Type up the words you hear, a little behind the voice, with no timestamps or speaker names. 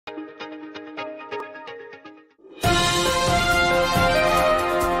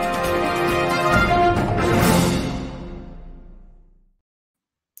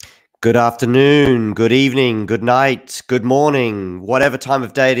Good afternoon, good evening, good night, good morning, whatever time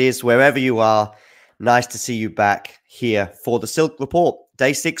of day it is, wherever you are. Nice to see you back here for the Silk Report,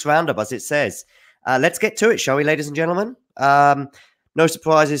 day 6 roundup, as it says. Let's get to it, shall we, ladies and gentlemen? No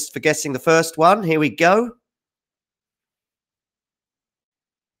surprises for guessing the first one. Here we go.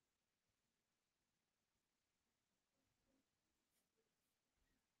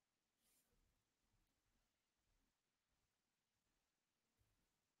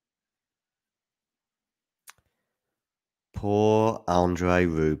 Poor Andrei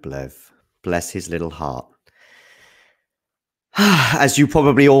Rublev. Bless his little heart. As you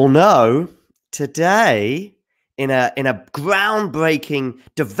probably all know, today, in a groundbreaking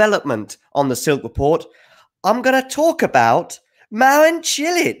development on the Silk Report, I'm going to talk about Marin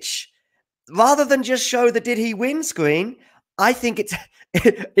Cilic. Rather than just show the did he win screen, I think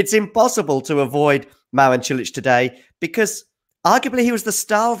it's impossible to avoid Marin Cilic today because arguably he was the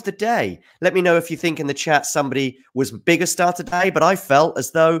star of the day. Let me know if you think in the chat somebody was a bigger star today, but I felt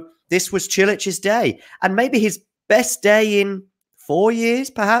as though this was Cilic's day and maybe his best day in 4 years,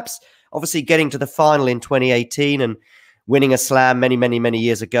 perhaps. Obviously getting to the final in 2018 and winning a slam many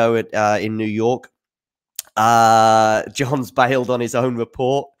years ago in New York. John's bailed on his own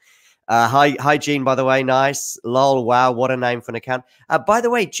report. Hi, Gene, by the way. Nice. Lol, wow, what a name for an account. By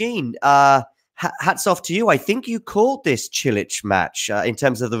the way, Gene, hats off to you. I think you called this Cilic match in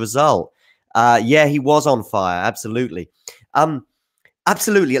terms of the result. Yeah, he was on fire. Absolutely.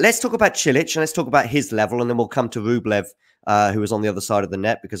 Absolutely. Let's talk about Cilic and let's talk about his level, and then we'll come to Rublev, who was on the other side of the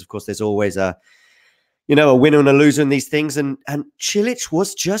net, because, of course, there's always a winner and a loser in these things. And Cilic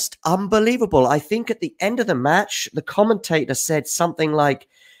was just unbelievable. I think at the end of the match, the commentator said something like,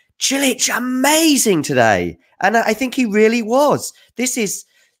 Cilic, amazing today. And I think he really was. This is,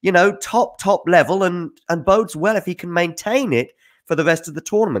 top level and bodes well if he can maintain it for the rest of the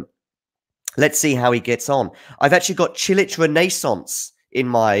tournament. Let's see how he gets on. I've actually got Cilic Renaissance in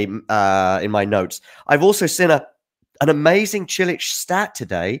my notes. I've also seen an amazing Cilic stat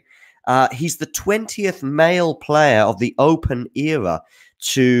today. He's the 20th male player of the Open era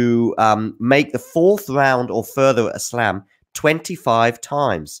to make the 4th round or further at a slam 25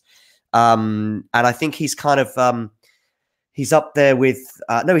 times. And I think he's kind of, he's up there with,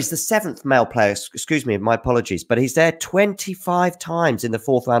 no, he's the 7th male player. Excuse me, my apologies. But he's there 25 times in the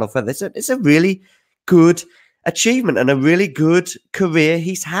 4th round or further. It's a really good achievement and a really good career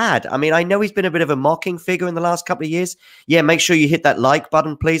he's had. I mean, I know he's been a bit of a mocking figure in the last couple of years. Yeah, make sure you hit that like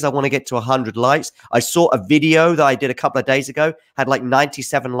button, please. I want to get to 100 likes. I saw a video that I did a couple of days ago, had like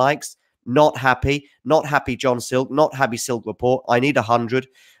 97 likes. Not happy, John Silk, not happy Silk Report. I need 100.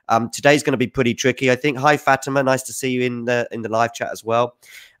 Today's going to be pretty tricky, I think. Hi, Fatima. Nice to see you in the live chat as well.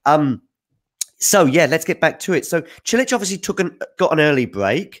 So, yeah, let's get back to it. So, Cilic obviously got an early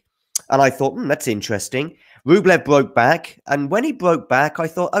break, and I thought, that's interesting. Rublev broke back, and when he broke back, I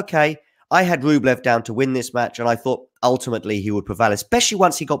thought, okay, I had Rublev down to win this match, and I thought ultimately he would prevail, especially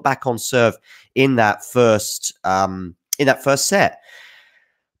once he got back on serve in that first set.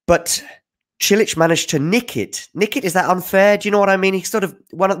 But Cilic managed to nick it. Nick it, is that unfair? Do you know what I mean? He sort of,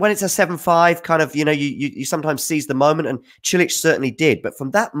 when it's a 7-5, kind of, you sometimes seize the moment, and Cilic certainly did. But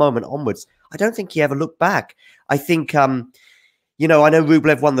from that moment onwards, I don't think he ever looked back. I think, I know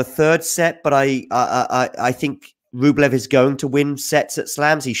Rublev won the 3rd set, but I think Rublev is going to win sets at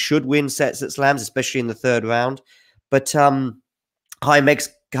slams. He should win sets at slams, especially in the 3rd round. But hi, Meg's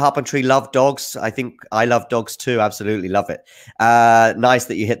Carpentry, love dogs. I think I love dogs too. Absolutely love it. Nice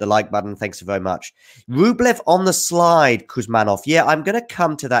that you hit the like button. Thanks very much. Rublev on the slide, Kuzmanov. Yeah, I'm going to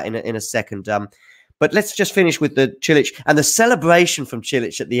come to that in a second. But let's just finish with the Cilic and the celebration from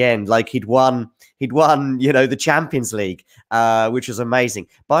Cilic at the end, like he'd won, the Champions League, which was amazing.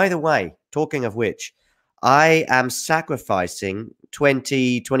 By the way, talking of which, I am sacrificing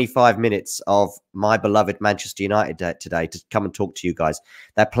 25 minutes of my beloved Manchester United today to come and talk to you guys.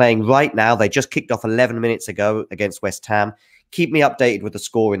 They're playing right now. They just kicked off 11 minutes ago against West Ham. Keep me updated with the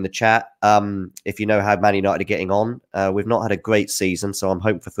score in the chat if you know how Man United are getting on. We've not had a great season, so I'm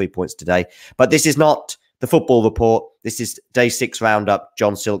hoping for 3 points today. But this is not the football report. This is day 6 roundup,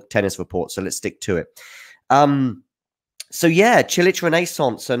 John Silk tennis report. So let's stick to it. So, yeah, Cilic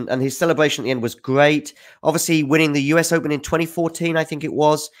Renaissance and his celebration at the end was great. Obviously, winning the US Open in 2014, I think it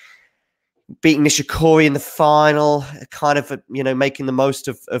was. Beating Nishikori in the final, kind of, making the most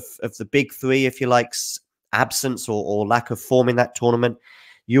of the big 3, if you like, absence or lack of form in that tournament.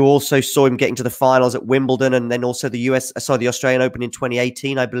 You also saw him getting to the finals at Wimbledon and then also the Australian Open in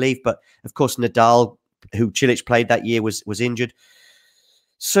 2018, I believe. But, of course, Nadal, who Cilic played that year, was injured.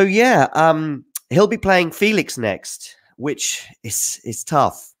 So, yeah, he'll be playing Felix next, which is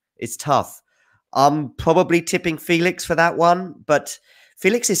tough. It's tough. I'm probably tipping Felix for that one, but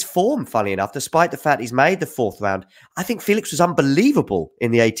Felix's form, funny enough, despite the fact he's made the 4th round, I think Felix was unbelievable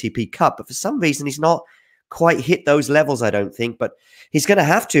in the ATP Cup, but for some reason he's not quite hit those levels, I don't think, but he's going to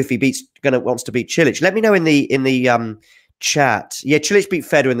have to if he wants to beat Cilic. Let me know in the chat. Yeah, Cilic beat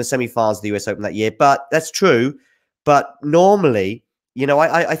Federer in the semi-finals of the US Open that year, but that's true. But normally, you know,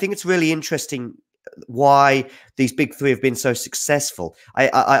 I think it's really interesting why these big three have been so successful.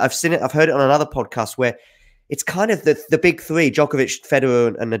 I've seen it. I've heard it on another podcast where it's kind of the big three, Djokovic,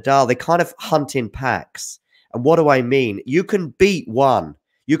 Federer, and Nadal, they kind of hunt in packs. And what do I mean? You can beat one.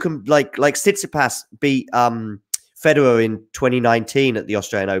 You can, like Tsitsipas beat Federer in 2019 at the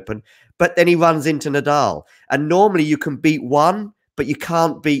Australian Open, but then he runs into Nadal. And normally you can beat one, but you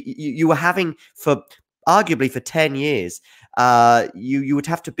can't beat... You were having, arguably for 10 years, you would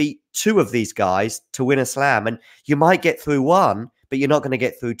have to beat 2 of these guys to win a slam. And you might get through one, but you're not going to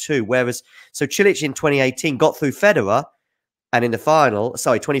get through 2. Whereas, so Cilic in 2018 got through Federer, and in the final,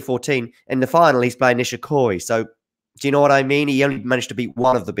 2014, in the final, he's playing Nishikori. So, do you know what I mean? He only managed to beat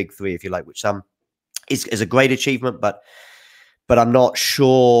one of the big three, if you like, which is a great achievement, but I'm not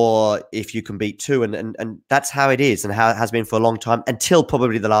sure if you can beat 2. And that's how it is and how it has been for a long time, until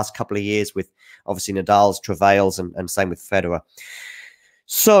probably the last couple of years with, obviously, Nadal's travails and same with Federer.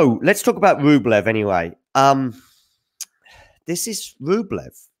 So, let's talk about Rublev anyway. This is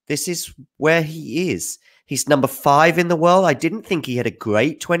Rublev. This is where he is. He's number 5 in the world. I didn't think he had a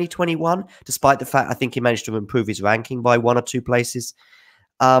great 2021, despite the fact I think he managed to improve his ranking by 1 or 2 places.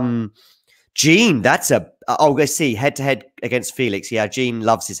 Gene, that's let's see, head-to-head against Felix. Yeah, Gene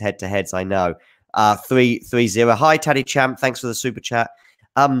loves his head-to-heads, I know. 3-0. Hi, Taddy Champ. Thanks for the super chat.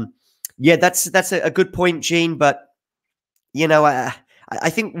 Yeah, that's a good point, Gene, but, you know, I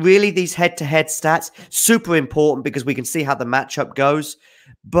think really these head-to-head stats, super important because we can see how the matchup goes.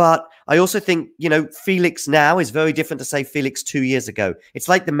 But I also think, you know, Felix now is very different to, say, Felix 2 years ago. It's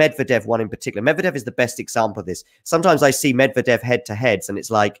like the Medvedev one in particular. Medvedev is the best example of this. Sometimes I see Medvedev head-to-heads and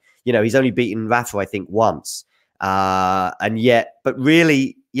it's like, you know, he's only beaten Rafa, I think, once. And yet, but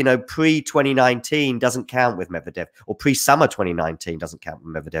really, you know, pre-2019 doesn't count with Medvedev, or pre-summer 2019 doesn't count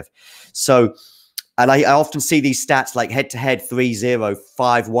with Medvedev. So... And I often see these stats like head-to-head 3-0,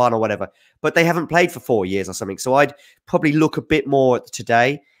 5-1 or whatever, but they haven't played for 4 years or something. So I'd probably look a bit more at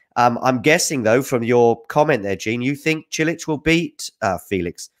today. I'm guessing, though, from your comment there, Gene, you think Cilic will beat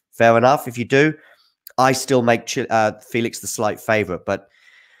Felix. Fair enough. If you do, I still make Felix the slight favorite. But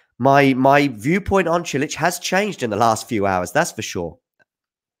my viewpoint on Cilic has changed in the last few hours, that's for sure.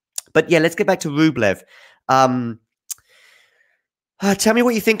 But yeah, let's get back to Rublev. Tell me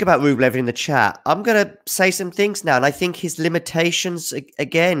what you think about Rublev in the chat. I'm going to say some things now, and I think his limitations,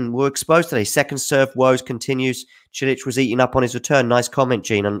 again, were exposed today. Second serve woes continues. Cilic was eating up on his return. Nice comment,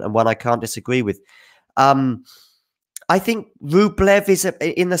 Gene, and one I can't disagree with. I think Rublev is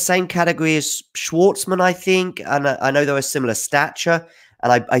in the same category as Schwartzman, I think, and I know they're a similar stature,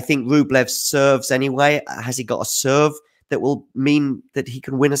 and I think Rublev serves anyway. Has he got a serve that will mean that he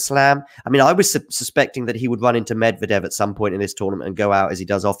can win a slam? I mean, I was suspecting that he would run into Medvedev at some point in this tournament and go out as he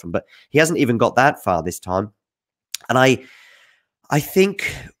does often, but he hasn't even got that far this time. And I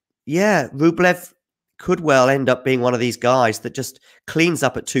think, yeah, Rublev could well end up being one of these guys that just cleans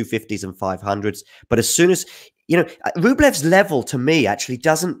up at 250s and 500s. But as soon as, you know, Rublev's level to me actually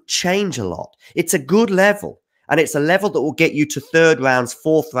doesn't change a lot. It's a good level. And it's a level that will get you to 3rd rounds,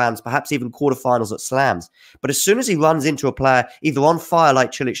 4th rounds, perhaps even quarterfinals at slams. But as soon as he runs into a player either on fire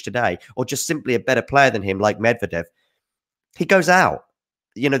like Cilic today or just simply a better player than him like Medvedev, he goes out.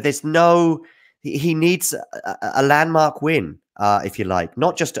 You know, there's no... He needs a landmark win, if you like.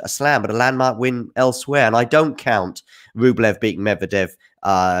 Not just a slam, but a landmark win elsewhere. And I don't count Rublev beating Medvedev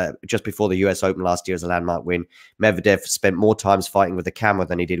just before the US Open last year as a landmark win. Medvedev spent more times fighting with the camera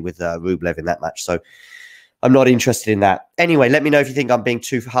than he did with Rublev in that match. So I'm not interested in that. Anyway, let me know if you think I'm being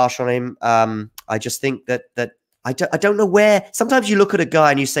too harsh on him. I just think that I don't know where. Sometimes you look at a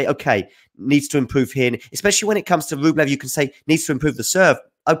guy and you say, okay, needs to improve here. Especially when it comes to Rublev, you can say needs to improve the serve.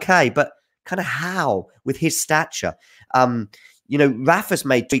 Okay, but kind of how with his stature? You know, Rafa's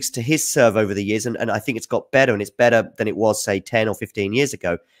made tweaks to his serve over the years, and I think it's got better, and it's better than it was, say, 10 or 15 years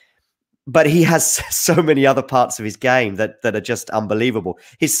ago. But he has so many other parts of his game that are just unbelievable.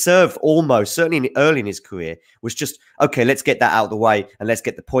 His serve almost, certainly early in his career, was just, okay, let's get that out of the way and let's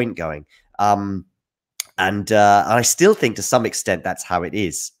get the point going. And I still think to some extent that's how it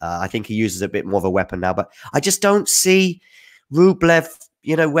is. I think he uses a bit more of a weapon now, but I just don't see Rublev,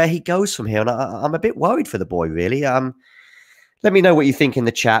 you know, where he goes from here. And I'm a bit worried for the boy, really. Let me know what you think in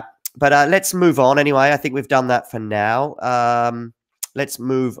the chat. But let's move on anyway. I think we've done that for now. let's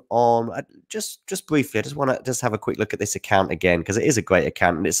move on. Just briefly, I just want to just have a quick look at this account again, because it is a great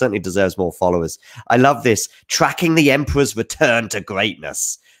account and it certainly deserves more followers. I love this. Tracking the Emperor's return to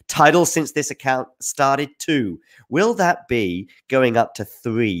greatness. Title since this account started 2. Will that be going up to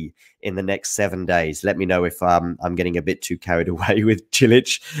 3 in the next 7 days? Let me know if I'm getting a bit too carried away with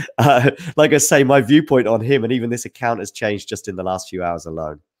Cilic. Like I say, my viewpoint on him and even this account has changed just in the last few hours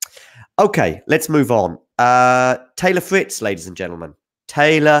alone. Okay, let's move on. Taylor Fritz, ladies and gentlemen.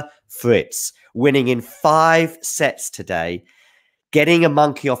 Taylor Fritz winning in 5 sets today, getting a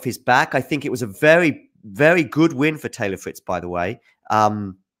monkey off his back. I think it was a very, very good win for Taylor Fritz, by the way.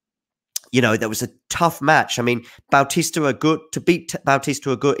 You know, there was a tough match. I mean, Bautista Agut, to beat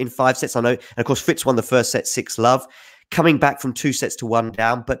Bautista Agut in 5 sets, I know. And of course, Fritz won the first set 6-love, coming back from 2 sets to 1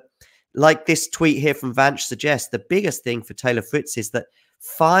 down. But like this tweet here from Vanch suggests, the biggest thing for Taylor Fritz is that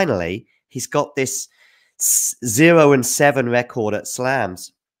finally he's got this 0-7 record at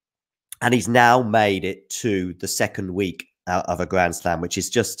slams. And he's now made it to the 2nd week of a Grand Slam, which is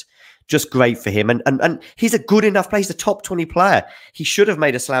just great for him. And he's a good enough player. He's a top 20 player. He should have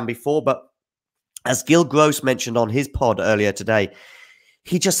made a slam before, but as Gil Gross mentioned on his pod earlier today,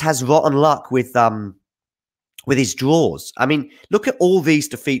 he just has rotten luck with his draws. I mean, look at all these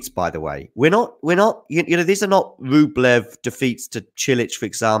defeats, by the way. We're not, you know, these are not Rublev defeats to Cilic, for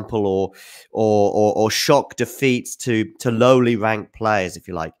example, or shock defeats to lowly ranked players, if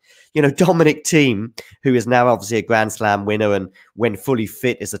you like. You know, Dominic Thiem, who is now obviously a Grand Slam winner and when fully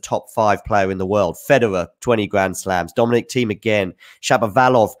fit is a top 5 player in the world. Federer, 20 Grand Slams. Dominic Thiem again.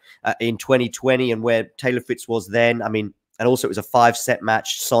 Shapovalov in 2020 and where Taylor Fritz was then. I mean, and also it was a 5-set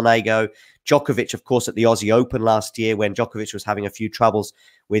match. Sonego. Djokovic, of course, at the Aussie Open last year when Djokovic was having a few troubles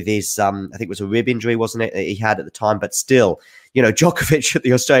with his, I think it was a rib injury, wasn't it, that he had at the time. But still, you know, Djokovic at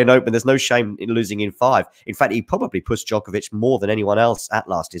the Australian Open, there's no shame in losing in 5. In fact, he probably pushed Djokovic more than anyone else at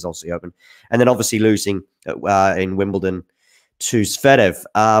last year's Aussie Open. And then obviously losing in Wimbledon to Zverev,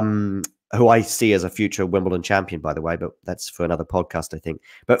 who I see as a future Wimbledon champion, by the way, but that's for another podcast, I think.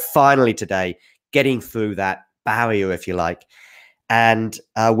 But finally today, getting through that barrier, if you like, and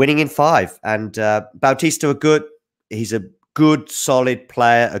winning in 5. And Bautista Agut, he's a good, solid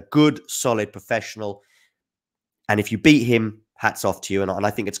player, a good, solid professional. And if you beat him, hats off to you. And I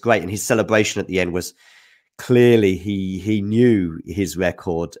think it's great. And his celebration at the end was clearly he knew his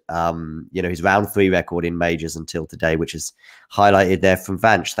record, you know, his round 3 record in majors until today, which is highlighted there from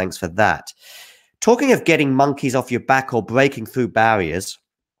Vanch. Thanks for that. Talking of getting monkeys off your back or breaking through barriers,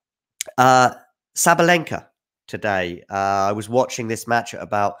 Sabalenka today. I was watching this match at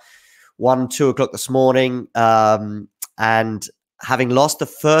about 1-2 o'clock this morning, and having lost the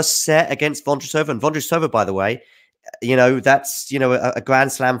first set against Vondrousova, and Vondrousova, by the way, you know, that's, you know, a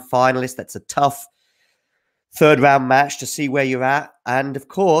Grand Slam finalist. That's a tough 3rd round match to see where you're at. And of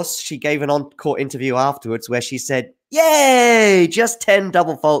course, she gave an on-court interview afterwards where she said, "Yay, just 10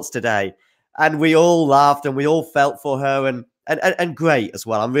 double faults today." And we all laughed and we all felt for her, and great as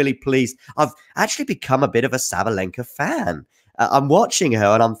well. I'm really pleased. I've actually become a bit of a Sabalenka fan. I'm watching her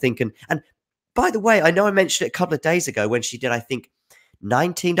and I'm thinking, and by the way, I know I mentioned it a couple of days ago when she did, I think,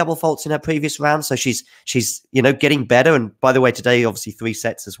 19 double faults in her previous round. So she's you know, getting better. And by the way, today, obviously 3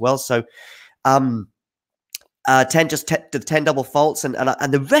 sets as well. So 10 double faults and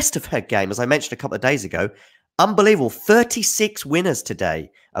the rest of her game, as I mentioned a couple of days ago, unbelievable. 36 winners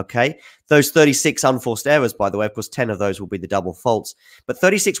today. Okay. Those 36 unforced errors, by the way, of course, 10 of those will be the double faults. But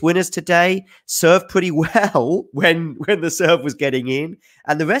 36 winners today, served pretty well when the serve was getting in.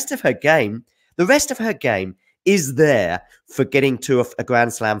 And the rest of her game is there for getting to a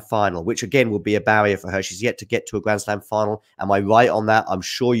Grand Slam final, which again will be a barrier for her. She's yet to get to a Grand Slam final. Am I right on that? I'm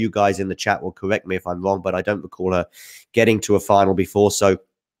sure you guys in the chat will correct me if I'm wrong, but I don't recall her getting to a final before. So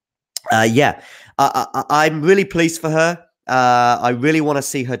yeah, I'm really pleased for her. I really want to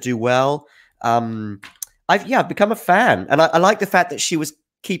see her do well. I've become a fan, and I like the fact that she was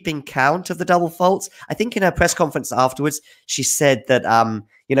keeping count of the double faults. I think in her press conference afterwards, she said that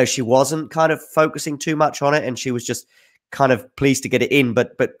you know, she wasn't kind of focusing too much on it, and she was just kind of pleased to get it in.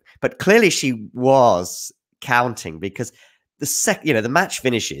 But clearly she was counting, because the match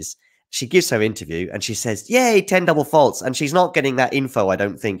finishes. She gives her interview and she says, "Yay, 10 double faults." And she's not getting that info, I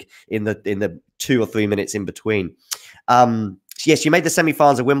don't think, in the 2 or 3 minutes in between. Yes, she made the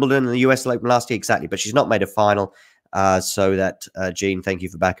semi-finals of Wimbledon and the US Open last year, exactly, but she's not made a final. So that, Gene, thank you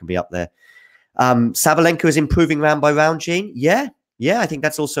for backing me up there. Sabalenka is improving round by round, Gene. Yeah, I think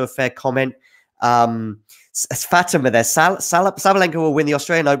that's also a fair comment. Fatima there. Sabalenka will win the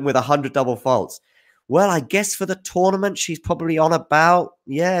Australian Open with 100 double faults. Well, I guess for the tournament, she's probably on about,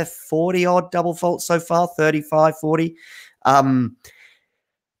 40 odd double faults so far, 35, 40.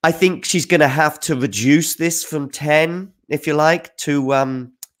 I think she's going to have to reduce this from 10, if you like,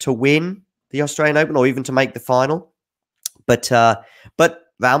 to win the Australian Open or even to make the final. But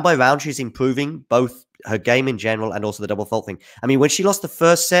round by round, she's improving both her game in general and also the double fault thing. I mean, when she lost the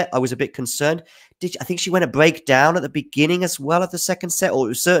first set, I was a bit concerned. I think she went a break down at the beginning as well of the second set, or it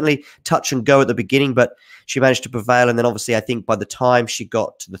was certainly touch and go at the beginning, but she managed to prevail. And then obviously, I think by the time she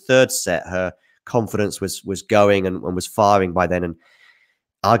got to the third set, her confidence was going and was firing by then. And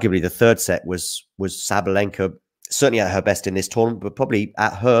arguably, the third set was Sabalenka certainly at her best in this tournament, but probably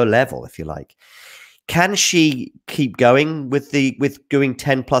at her level, if you like. Can she keep going with doing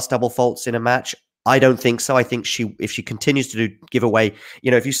 10 plus double faults in a match? I don't think so. I think if she continues to give away,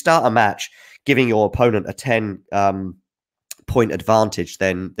 if you start a match giving your opponent a 10 point advantage,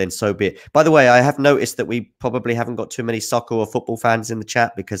 then so be it. By the way, I have noticed that we probably haven't got too many soccer or football fans in the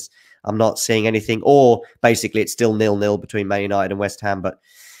chat because I'm not seeing anything, or basically it's still 0-0 between Man United and West Ham. But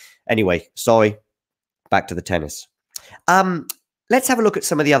anyway, sorry. Back to the tennis. Let's have a look at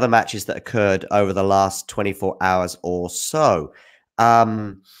some of the other matches that occurred over the last 24 hours or so.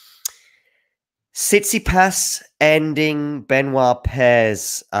 Tsitsipas ending Benoit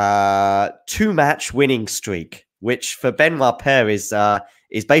Paire's 2-match winning streak, which for Benoit Paire is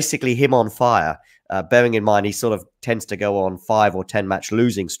basically him on fire. Bearing in mind, he sort of tends to go on 5 or 10 match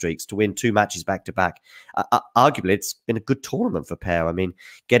losing streaks to win 2 matches back to back. Arguably, it's been a good tournament for Paire. I mean,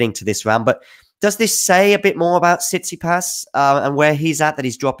 getting to this round, but does this say a bit more about Tsitsipas and where he's at, that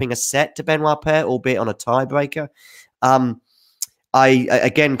he's dropping a set to Benoit Paire, albeit on a tiebreaker?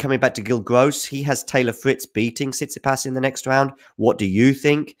 Again, coming back to Gil Gross, he has Taylor Fritz beating Tsitsipas in the next round. What do you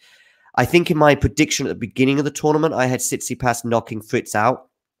think? I think in my prediction at the beginning of the tournament, I had Tsitsipas knocking Fritz out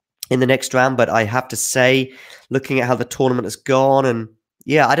in the next round. But I have to say, looking at how the tournament has gone, and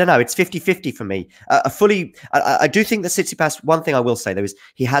yeah, I don't know, it's 50-50 for me. I do think that Tsitsipas, one thing I will say, though, is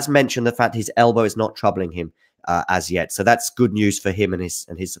he has mentioned the fact his elbow is not troubling him as yet. So that's good news for him and his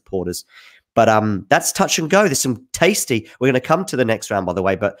supporters. But that's touch and go. There's some tasty. We're going to come to the next round, by the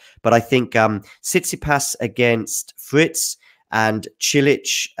way. But I think Tsitsipas against Fritz and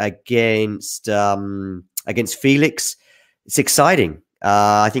Cilic against Felix. It's exciting.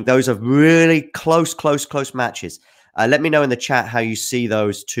 I think those are really close matches. Let me know in the chat how you see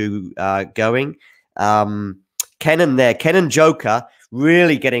those two going. Kenan Joker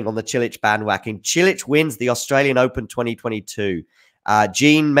really getting on the Cilic bandwagon. Cilic wins the Australian Open 2022.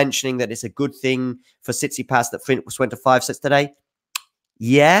 Gene mentioning that it's a good thing for Tsitsipas that Fritz went to 5 sets today.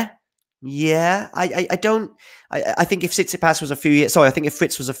 Yeah. I think if Tsitsipas was I think if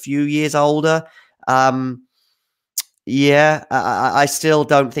Fritz was a few years older, I still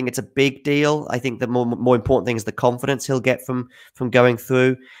don't think it's a big deal. I think the more important thing is the confidence he'll get from going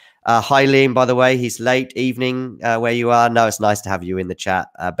through. Hi, Liam, by the way. He's late evening where you are. No, it's nice to have you in the chat.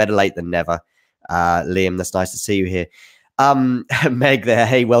 Better late than never. Liam, that's nice to see you here. Meg there.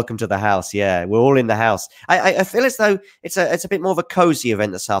 Hey, welcome to the house. Yeah, we're all in the house. I feel as though it's a bit more of a cozy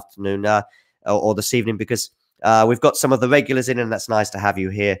event this afternoon or this evening because we've got some of the regulars in, and that's nice to have you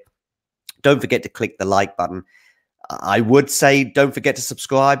here. Don't forget to click the like button. I would say don't forget to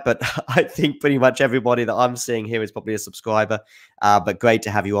subscribe, but I think pretty much everybody that I'm seeing here is probably a subscriber. But great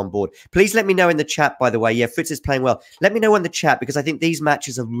to have you on board. Please let me know in the chat, by the way. Yeah, Fritz is playing well. Let me know in the chat because I think these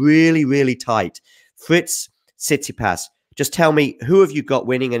matches are really tight. Fritz, Tsitsipas. Just tell me who have you got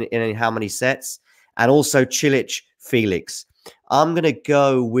winning and in how many sets, and also Cilic, Felix. I'm going to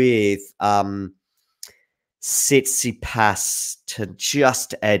go with Tsitsipas to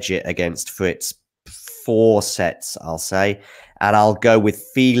just edge it against Fritz. 4 sets, I'll say. And I'll go with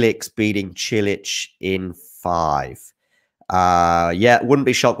Felix beating Cilic in 5. Yeah, wouldn't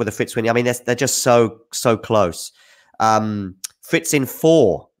be shocked with a Fritz win. I mean, they're just so close. Fritz in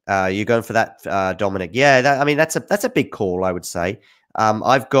 4. You're going for that, Dominic? Yeah, I mean, that's a big call, I would say.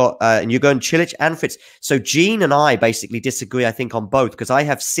 I've got, and you're going Cilic and Fritz. So Gene and I basically disagree, I think, on both because I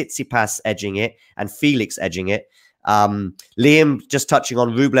have Tsitsipas edging it and Felix edging it. Liam just touching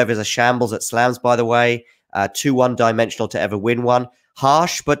on Rublev is a shambles at slams, by the way. Too one-dimensional to ever win one.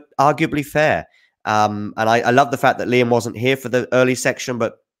 Harsh, but arguably fair. And I love the fact that Liam wasn't here for the early section,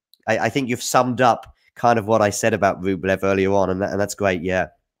 but I think you've summed up kind of what I said about Rublev earlier on, and that's great, yeah.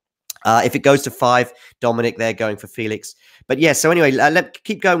 If it goes to 5, Dominic there going for Felix. But yeah, so anyway, let's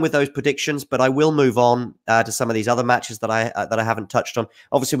keep going with those predictions, but I will move on to some of these other matches that I haven't touched on.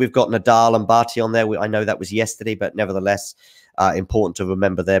 Obviously, we've got Nadal and Barty on there. I know that was yesterday, but nevertheless, important to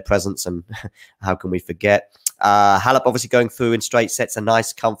remember their presence, and how can we forget? Halep obviously going through in straight sets, a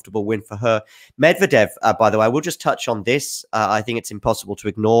nice, comfortable win for her. Medvedev, by the way, we'll just touch on this. I think it's impossible to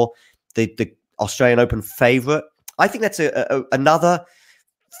ignore the Australian Open favourite. I think that's another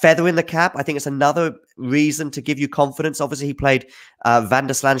feather in the cap. I think it's another reason to give you confidence. Obviously, he played Van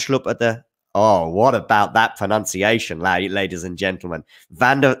der Slanschlup at the... Oh, what about that pronunciation, ladies and gentlemen?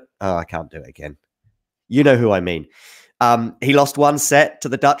 Oh, I can't do it again. You know who I mean. He lost 1 set to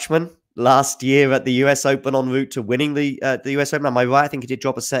the Dutchman last year at the US Open en route to winning the US Open. Am I right? I think he did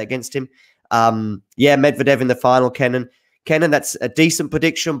drop a set against him. Yeah, Medvedev in the final, Kenan. Kenan, that's a decent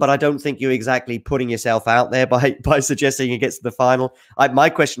prediction, but I don't think you're exactly putting yourself out there by suggesting he gets to the final. My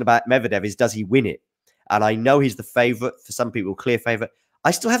question about Medvedev is, does he win it? And I know he's the favorite. For some people, clear favorite. I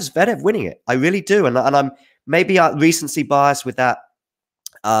still have Zverev winning it. I really do. And I'm maybe recency biased with that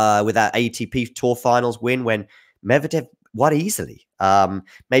ATP Tour Finals win when Medvedev won easily. Zverev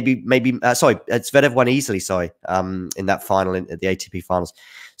won easily, in that final in the ATP Finals.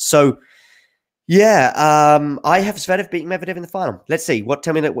 So, yeah, I have Zverev beating Medvedev in the final. Let's see.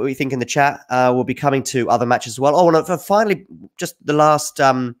 Tell me what we think in the chat. We'll be coming to other matches as well. Oh, and finally, just the last...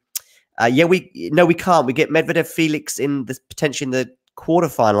 we can't. We get Medvedev Felix potentially in the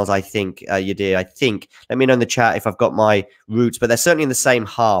quarterfinals, I think, Yadir. I think. Let me know in the chat if I've got my routes, but they're certainly in the same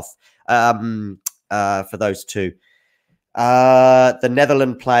half for those two. The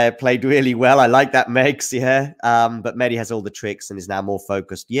Netherlands player played really well. I like that, Megs, yeah. But Medi has all the tricks and is now more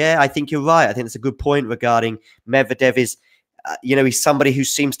focused. Yeah, I think you're right. I think that's a good point regarding Medvedev is, he's somebody who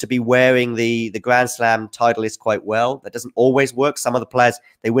seems to be wearing the Grand Slam title list quite well. That doesn't always work. Some of the players,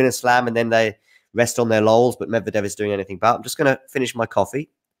 they win a slam and then they rest on their laurels, but Medvedev is doing anything but. I'm just going to finish my coffee.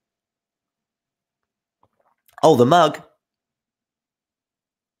 Oh, the mug.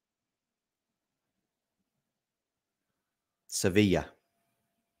 Sevilla.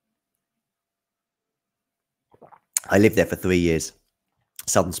 I lived there for 3 years.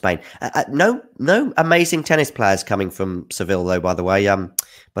 Southern Spain. No amazing tennis players coming from Seville, though, by the way.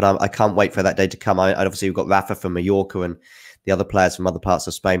 But I can't wait for that day to come. Obviously, we've got Rafa from Mallorca and the other players from other parts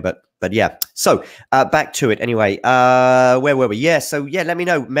of Spain. But yeah. So back to it. Anyway, where were we? Yeah. So yeah, let me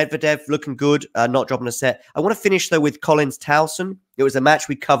know. Medvedev looking good, not dropping a set. I want to finish though with Collins Towson. It was a match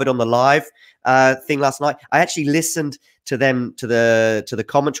we covered on the live thing last night. I actually listened to the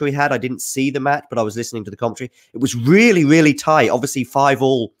commentary we had. I didn't see the match, but I was listening to the commentary. It was really, really tight. Obviously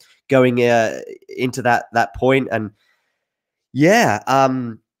 5-5 going into that point. And yeah,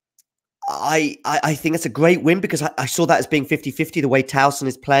 I think it's a great win because I saw that as being 50-50, the way Towson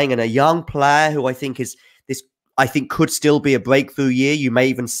is playing, and a young player who I think could still be a breakthrough year. You may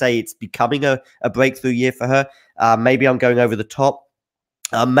even say it's becoming a breakthrough year for her. Maybe I'm going over the top.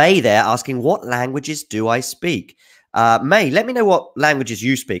 May there asking, what languages do I speak? May, let me know what languages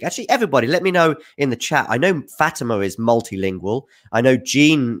you speak. Actually, everybody, let me know in the chat. I know Fatima is multilingual. I know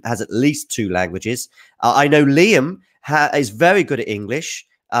Jean has at least 2 languages. I know Liam is very good at English.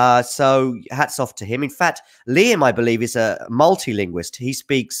 So hats off to him. In fact, Liam, I believe, is a multilinguist. He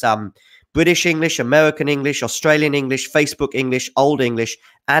speaks British English, American English, Australian English, Facebook English, Old English,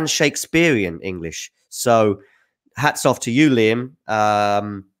 and Shakespearean English. So hats off to you, Liam.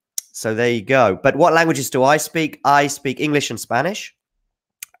 So there you go. But what languages do I speak? I speak English and Spanish,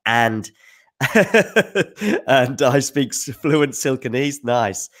 and and I speak fluent Silkenese.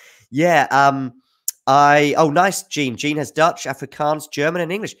 Nice. Yeah. Nice, Jean. Jean has Dutch, Afrikaans, German,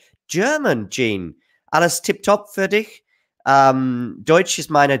 and English. German, Jean. Alles tipptopp für dich. Deutsch is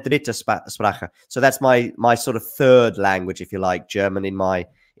meine dritte Sprache. So that's my sort of third language, if you like, German in my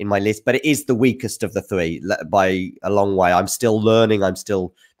list. But it is the weakest of the 3 by a long way. I'm still learning. I'm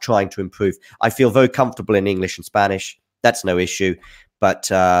still trying to improve. I feel very comfortable in English and Spanish. That's no issue.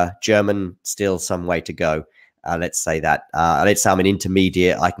 But German, still some way to go. Let's say that. Let's say I'm an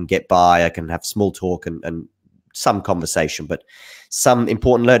intermediate. I can get by. I can have small talk and some conversation, but some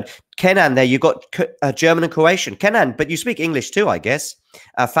important learn. Kenan, there you got German and Croatian. Kenan, but you speak English too, I guess.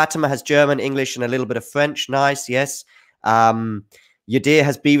 Fatima has German, English, and a little bit of French. Nice, yes. Yadir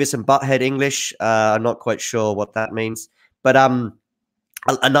has Beavis and Butthead English. I'm not quite sure what that means, but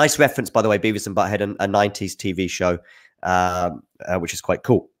a nice reference, by the way, Beavis and Butthead, a 90s TV show, which is quite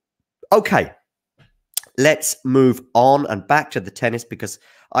cool. Okay. Let's move on and back to the tennis because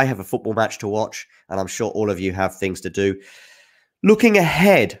I have a football match to watch and I'm sure all of you have things to do. Looking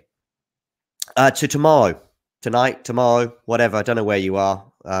ahead to tonight, tomorrow, whatever. I don't know where you are.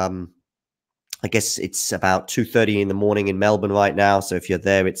 I guess it's about 2:30 in the morning in Melbourne right now. So if you're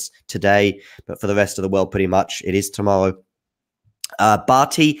there, it's today. But for the rest of the world, pretty much, it is tomorrow.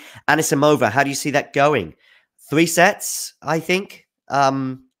 Barty, Anisimova, how do you see that going? 3 sets, I think.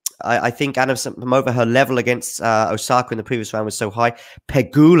 I think Anisimova, her level against Osaka in the previous round was so high.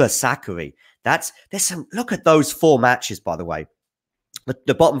 Pegula Sakkari. There's some. Look at those 4 matches, by the way.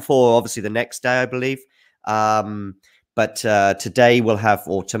 The bottom 4, obviously, the next day, I believe. But today we'll have,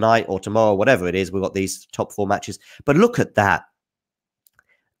 or tonight or tomorrow, whatever it is, we've got these top 4 matches. But look at that.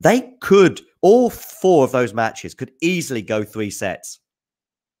 They could, all 4 of those matches could easily go 3 sets.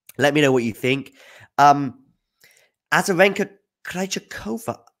 Let me know what you think. Azarenka,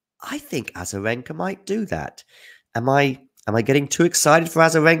 Krejcikova. I think Azarenka might do that. Am I getting too excited for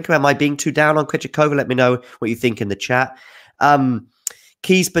Azarenka? Am I being too down on Krejcikova? Let me know what you think in the chat.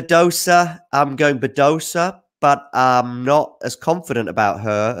 Keys Badosa. I'm going Badosa, but I'm not as confident about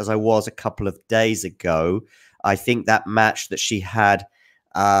her as I was a couple of days ago. I think that match that she had,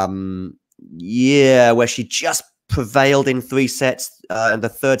 where she just prevailed in 3 sets, and the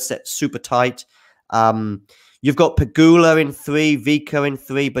 3rd set super tight. You've got Pegula in 3, Vika in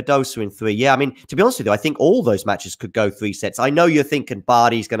 3, Badosa in 3. Yeah, I mean, to be honest with you, I think all those matches could go 3 sets. I know you're thinking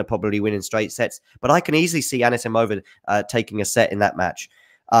Barty's going to probably win in straight sets, but I can easily see Anisimova taking a set in that match.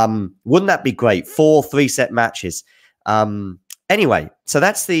 Wouldn't that be great? 4 3-set matches. Anyway, so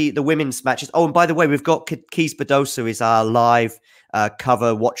that's the women's matches. Oh, and by the way, we've got Keys Badosa is our live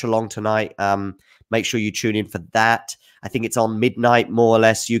cover watch along tonight. Make sure you tune in for that. I think it's on midnight, more or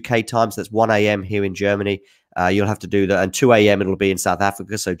less, UK time. So that's 1 a.m. here in Germany. You'll have to do that. And 2 a.m. it'll be in South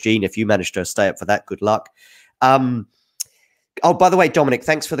Africa. So, Jean, if you manage to stay up for that, good luck. Oh, by the way, Dominic,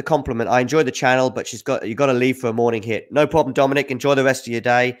 thanks for the compliment. I enjoy the channel, but you got to leave for a morning hit. No problem, Dominic. Enjoy the rest of your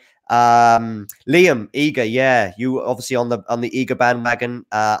day. Liam, Eager, yeah, you obviously on the Eager bandwagon.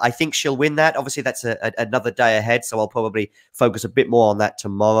 I think she'll win that. Obviously, that's another day ahead, so I'll probably focus a bit more on that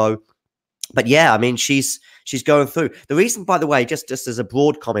tomorrow. But yeah, I mean, she's going through. The reason, by the way, just as a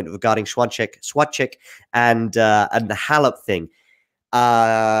broad comment regarding Swiatek and the Halep thing,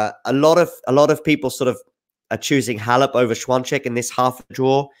 a lot of people sort of are choosing Halep over Swiatek in this half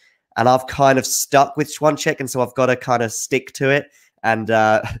draw, and I've kind of stuck with Swiatek, and so I've got to kind of stick to it. And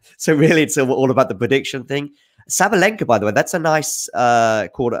so really, it's all about the prediction thing. Sabalenka, by the way, that's a nice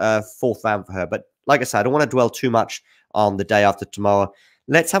 4th round for her. But like I said, I don't want to dwell too much on the day after tomorrow.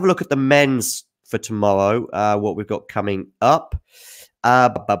 Let's have a look at the men's for tomorrow, what we've got coming up.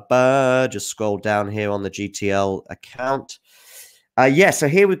 Just scroll down here on the GTL account. So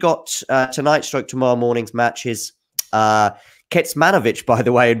here we've got tonight stroke tomorrow morning's matches. Kecmanovic, by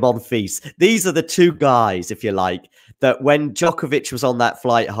the way, and Monfils. These are the 2 guys, if you like, that when Djokovic was on that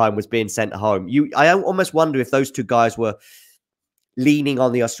flight home, was being sent home. I almost wonder if those 2 guys were leaning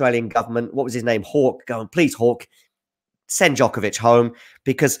on the Australian government. What was his name? Hawke. Going, please, Hawke, send Djokovic home,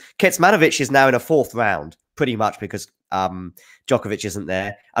 because Kecmanovic is now in a 4th round, pretty much because Djokovic isn't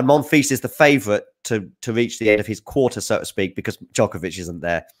there. And Monfils is the favourite to reach the end of his quarter, so to speak, because Djokovic isn't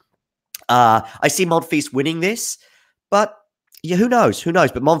there. I see Monfils winning this, but yeah, who knows? Who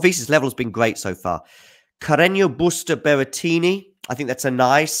knows? But Monfils' level has been great so far. Carreño Busta Berrettini. I think that's a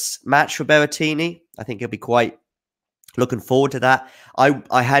nice match for Berrettini. I think he'll be quite looking forward to that.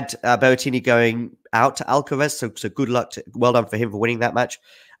 I had Berrettini going out to Alcaraz, so good luck. Well done for him for winning that match.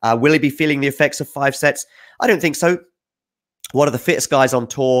 Will he be feeling the effects of 5 sets? I don't think so. One of the fittest guys on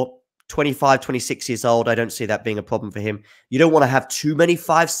tour, 25, 26 years old. I don't see that being a problem for him. You don't want to have too many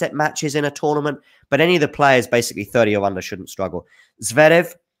 5-set matches in a tournament, but any of the players basically 30 or under shouldn't struggle.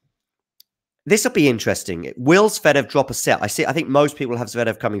 Zverev, this will be interesting. Will Zverev drop a set? I think most people have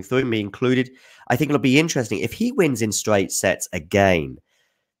Zverev coming through, me included. I think it'll be interesting. If he wins in straight sets again,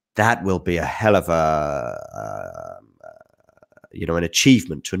 that will be a hell of an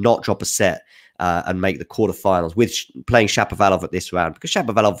achievement to not drop a set and make the quarterfinals with playing Shapovalov at this round, because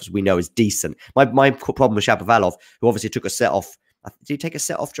Shapovalov, as we know, is decent. My problem with Shapovalov, who obviously took a set off. Did he take a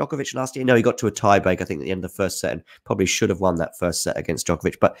set off Djokovic last year? No, he got to a tiebreak, I think, at the end of the 1st set, and probably should have won that 1st set against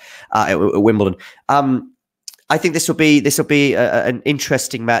Djokovic, but at Wimbledon. I think this will be an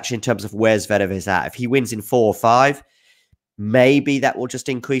interesting match in terms of where Zverev is at. If he wins in 4 or 5, maybe that will just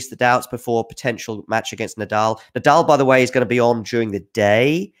increase the doubts before a potential match against Nadal. Nadal, by the way, is going to be on during the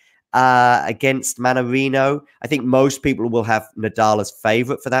day against Manarino. I think most people will have Nadal as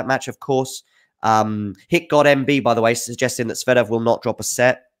favourite for that match, of course. Hit God MB, by the way, suggesting that Zverev will not drop a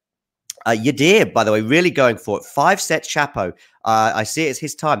set. Yadir, by the way, really going for it. 5 sets, Chapo. I see it as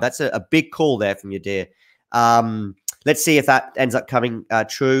his time. That's a big call there from Yadir. Let's see if that ends up coming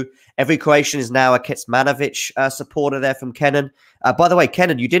true. Every Croatian is now a Kecmanovic supporter there from Kenan. By the way,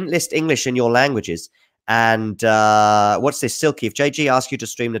 Kenan, you didn't list English in your languages. And what's this, Silky? If JG asked you to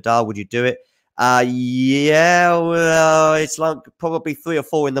stream Nadal, would you do it? Yeah, well, it's like probably 3 or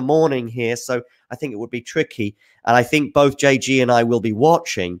 4 in the morning here, so I think it would be tricky. And I think both JG and I will be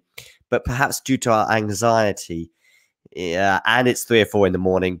watching, but perhaps due to our anxiety, and it's 3 or 4 in the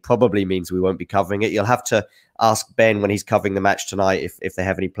morning, probably means we won't be covering it. You'll have to ask Ben when he's covering the match tonight if they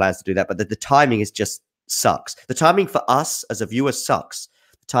have any plans to do that. But the timing is just sucks. The timing for us as a viewer sucks.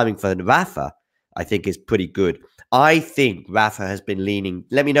 The timing for Rafa, I think, is pretty good. I think Rafa has been leaning.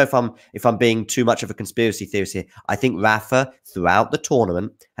 Let me know if I'm being too much of a conspiracy theorist here. I think Rafa throughout the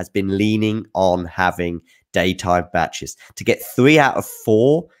tournament has been leaning on having daytime matches. To get 3 out of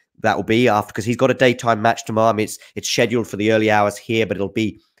 4, that will be after, because he's got a daytime match tomorrow. I mean, it's scheduled for the early hours here, but it'll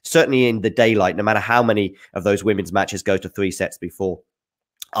be certainly in the daylight, no matter how many of those women's matches go to 3 sets before.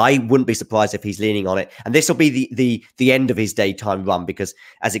 I wouldn't be surprised if he's leaning on it. And this will be the end of his daytime run, because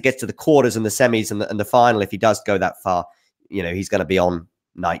as it gets to the quarters and the semis and the final, if he does go that far, you know, he's going to be on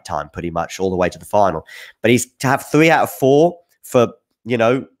nighttime pretty much all the way to the final. But he's to have 3 out of 4 for, you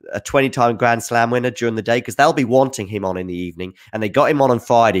know, a 20-time Grand Slam winner during the day, because they'll be wanting him on in the evening. And they got him on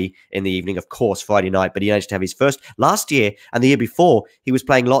Friday in the evening, of course, Friday night, but he managed to have his first. Last year and the year before, he was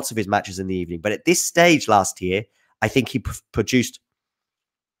playing lots of his matches in the evening. But at this stage last year, I think he produced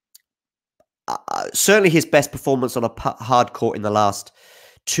certainly his best performance on a hard court in the last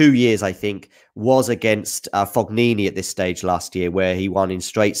 2 years, I think, was against Fognini at this stage last year, where he won in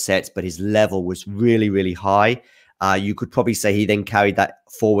straight sets, but his level was really, really high. You could probably say he then carried that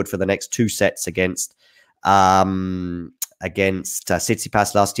forward for the next 2 sets against Tsitsipas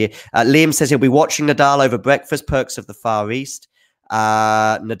last year. Liam says he'll be watching Nadal over breakfast, perks of the Far East.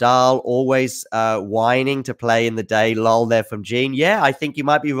 Nadal always whining to play in the day. Lol there from Gene. Yeah, I think you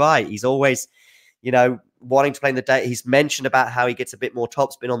might be right. He's always, you know, wanting to play in the day. He's mentioned about how he gets a bit more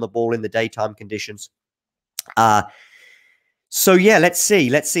topspin on the ball in the daytime conditions. So yeah, let's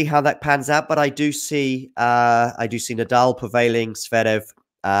see how that pans out. But I do see Nadal prevailing, Zverev,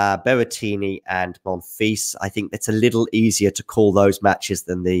 Berrettini, and Monfils. I think it's a little easier to call those matches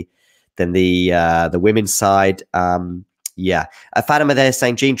than the women's side. Yeah, Fatima there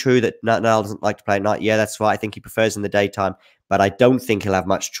saying, Gene, true that Nadal doesn't like to play at night. Yeah, that's right. I think he prefers in the daytime, but I don't think he'll have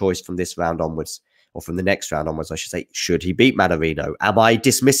much choice from this round onwards, or from the next round onwards, I should say. Should he beat Mannarino? Am I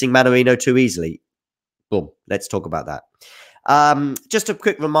dismissing Mannarino too easily? Boom. Let's talk about that. Just a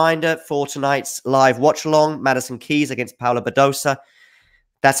quick reminder for tonight's live watch along: Madison Keys against Paula Badosa.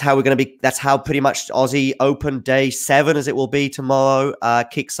 That's how we're going to be. That's how pretty much Aussie Open Day 7, as it will be tomorrow,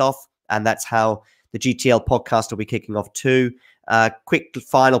 kicks off, and that's how the GTL podcast will be kicking off too. Quick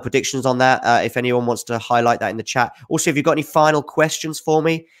final predictions on that, if anyone wants to highlight that in the chat. Also, if you've got any final questions for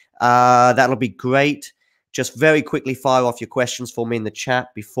me, that'll be great. Just very quickly fire off your questions for me in the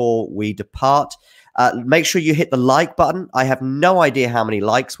chat before we depart. Make sure you hit the like button. I have no idea how many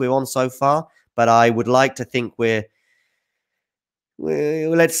likes we're on so far, but I would like to think we're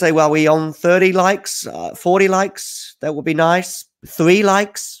let's say, well, we're on 30 likes, 40 likes. That would be nice. 3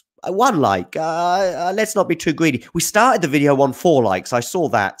 likes. 1 like. Let's not be too greedy. We started the video on 4 likes. I saw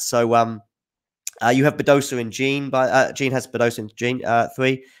that. So you have Badosa and Gene. Gene has Badosa and Gene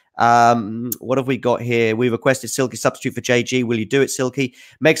 3. What have we got here? We requested Silky substitute for JG. Will you do it, Silky?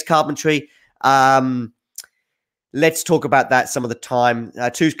 Meg's Carpentry. Let's talk about that some of the time.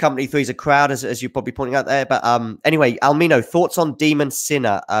 2's company, 3's a crowd, as you're probably pointing out there. But anyway, Almino, thoughts on Demon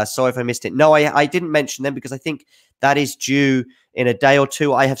Sinner? Sorry if I missed it. No, I didn't mention them because I think that is due in a day or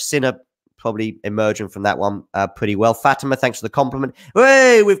 2. I have Sinner probably emerging from that one pretty well. Fatima, thanks for the compliment.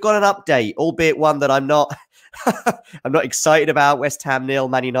 Hey, we've got an update, albeit one that I'm not I'm not excited about. West Ham 0,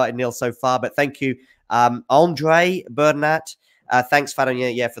 Man United 0 so far, but thank you. Andre Bernat, thanks, Fatima,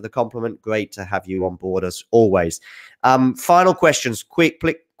 yeah, for the compliment. Great to have you on board as always. Final questions, quick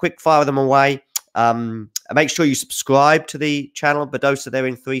fire them away. Make sure you subscribe to the channel. Badosa there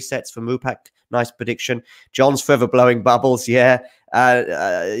in 3 sets from Rupak. Nice prediction. John's forever blowing bubbles. Yeah,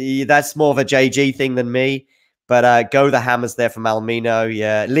 that's more of a JG thing than me. But go the hammers there from Almino.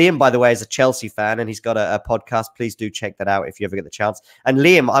 Yeah, Liam, by the way, is a Chelsea fan and he's got a podcast. Please do check that out if you ever get the chance. And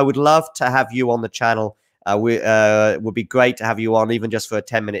Liam, I would love to have you on the channel. Would be great to have you on, even just for a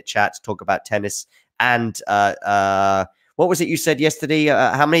 10-minute chat to talk about tennis. And what was it you said yesterday?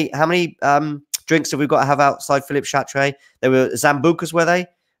 How many drinks have we got to have outside Philippe Chatrier? They were Zambucas, were they?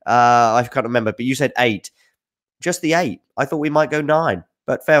 I can't remember, but you said 8. Just the 8. I thought we might go 9,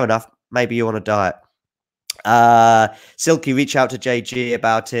 but fair enough. Maybe you're on a diet. Silky, reach out to JG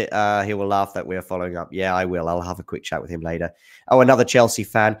about it. He will laugh that we're following up. Yeah, I will. I'll have a quick chat with him later. Oh, another Chelsea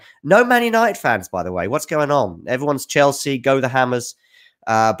fan. No Man United fans, by the way. What's going on? Everyone's Chelsea, go the Hammers,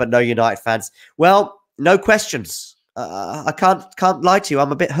 but no United fans. Well, no questions. I can't lie to you.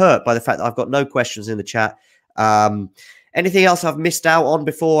 I'm a bit hurt by the fact that I've got no questions in the chat. Anything else I've missed out on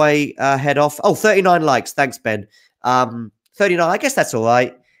before I head off? Oh, 39 likes. Thanks, Ben. 39. I guess that's all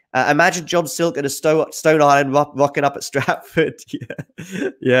right. Imagine John Silk in a Stone Island rocking up at Stratford.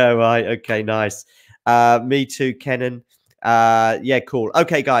 Yeah, right. Okay, nice. Me too, Kenan. Yeah, cool.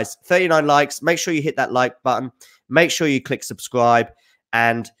 Okay, guys, 39 likes. Make sure you hit that like button. Make sure you click subscribe.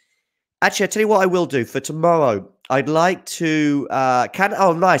 And actually, I tell you what I will do for tomorrow. I'd like to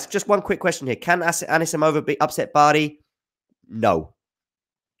oh nice. Just one quick question here. Can Anisimova be upset Barty? No.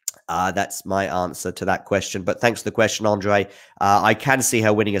 That's my answer to that question. But thanks for the question, Andre. I can see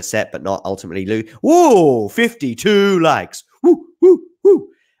her winning a set, but not ultimately lose. Whoa, 52 likes. Woo, woo, woo.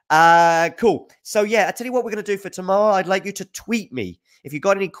 Cool. So yeah, I tell you what we're going to do for tomorrow. I'd like you to tweet me. If you've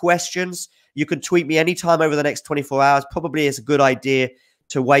got any questions, you can tweet me anytime over the next 24 hours. Probably is a good idea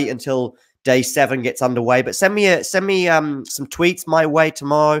to wait until day 7 gets underway. But send me some tweets my way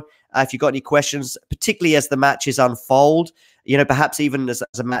tomorrow if you've got any questions, particularly as the matches unfold. You know, perhaps even as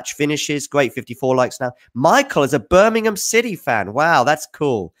a match finishes. Great, 54 likes now. Michael is a Birmingham City fan. Wow, that's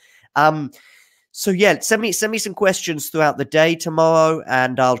cool. So yeah, send me some questions throughout the day tomorrow,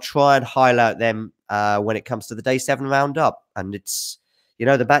 and I'll try and highlight them when it comes to the day 7 roundup. And it's, you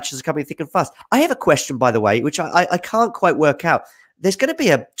know, the matches are coming thick and fast. I have a question, by the way, which I can't quite work out. There's going to be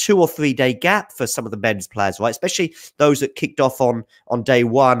a 2 or 3 day gap for some of the men's players, right? Especially those that kicked off on day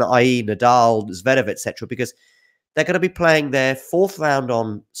 1, i.e. Nadal, Medvedev, etc., because they're going to be playing their 4th round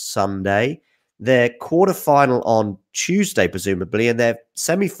on Sunday, their quarterfinal on Tuesday, presumably, and their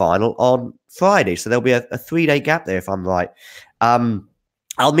semi-final on Friday. So there'll be a 3 day gap there, if I'm right.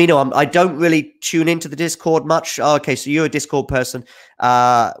 Almino, I don't really tune into the Discord much. Oh, okay, so you're a Discord person.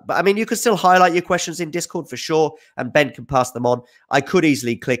 But I mean, you can still highlight your questions in Discord for sure, and Ben can pass them on. I could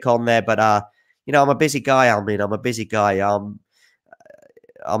easily click on there, but you know, I'm a busy guy, Almino. I'm a busy guy.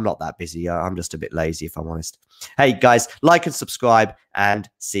 I'm not that busy. I'm just a bit lazy, if I'm honest. Hey, guys, like and subscribe, and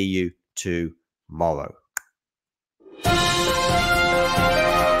see you tomorrow.